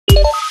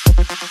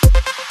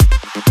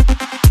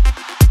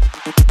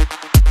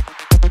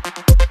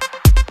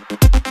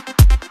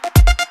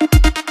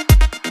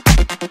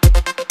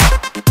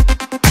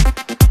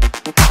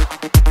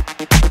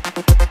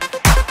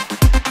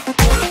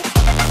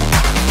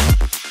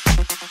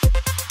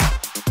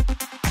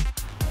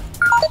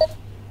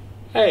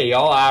Hey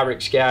y'all,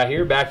 Irix Guy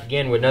here, back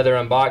again with another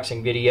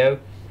unboxing video.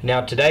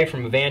 Now today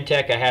from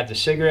Avantek I have the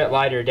cigarette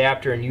lighter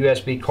adapter and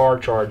USB car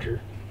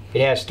charger.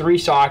 It has 3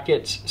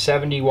 sockets,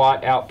 70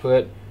 watt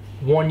output,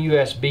 1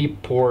 USB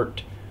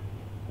port,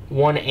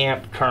 1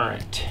 amp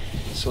current.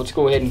 So let's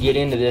go ahead and get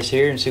into this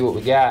here and see what we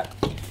got.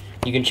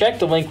 You can check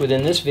the link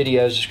within this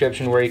video's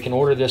description where you can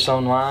order this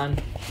online,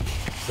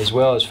 as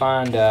well as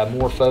find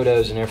more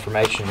photos and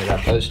information that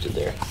I posted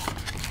there.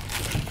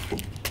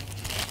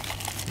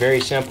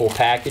 Very simple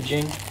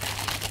packaging.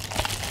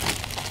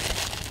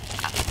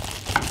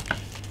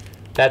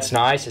 That's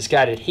nice. It's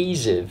got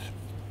adhesive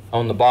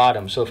on the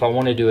bottom, so if I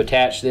wanted to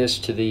attach this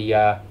to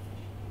the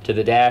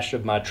dash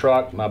of my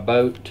truck, my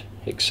boat,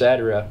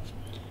 etc.,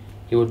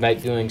 it would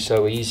make doing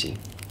so easy.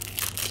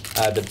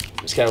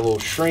 It's got a little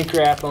shrink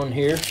wrap on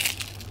here.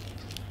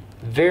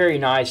 Very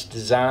nice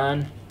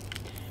design.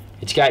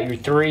 It's got your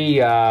 3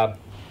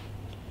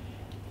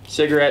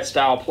 cigarette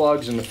style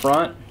plugs in the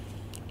front.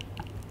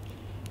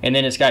 And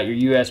then it's got your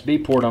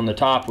USB port on the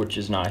top, which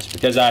is nice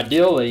because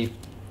ideally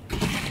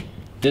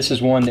this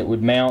is one that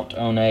would mount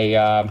on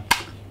a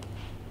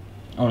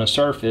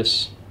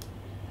surface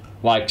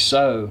like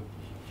so,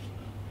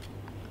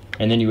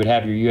 and then you would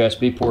have your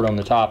USB port on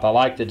the top. I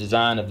like the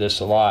design of this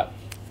a lot.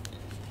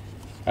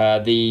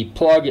 The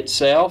plug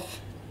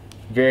itself,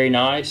 very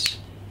nice.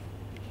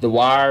 The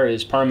wire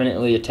is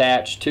permanently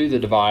attached to the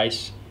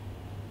device,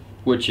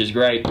 which is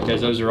great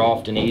because those are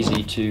often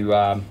easy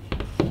to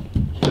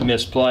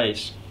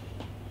misplace.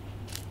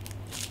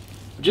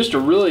 Just a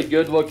really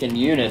good looking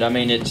unit. I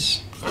mean,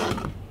 it's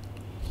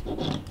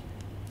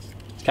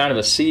kind of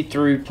a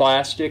see-through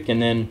plastic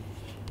and then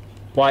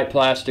white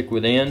plastic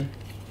within,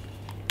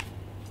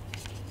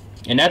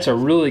 and that's a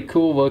really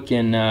cool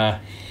looking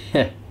that's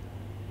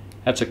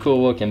a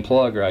cool looking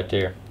plug right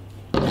there.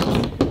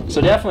 So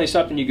definitely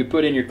something you could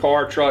put in your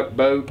car, truck,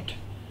 boat,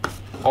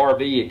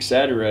 RV,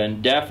 etc.,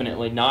 and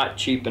definitely not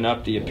cheapen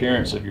up the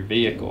appearance of your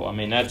vehicle. I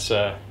mean, it's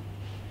a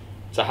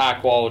high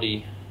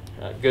quality,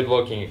 good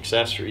looking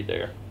accessory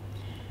there.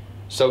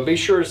 So be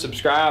sure to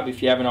subscribe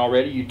if you haven't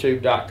already,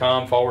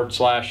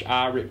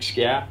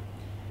 youtube.com/IrixGuy.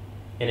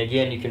 And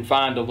again, you can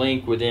find a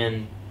link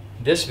within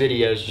this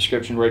video's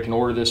description where you can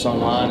order this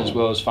online as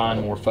well as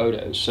find more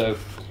photos. So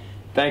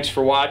thanks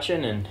for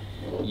watching, and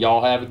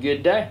y'all have a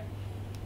good day.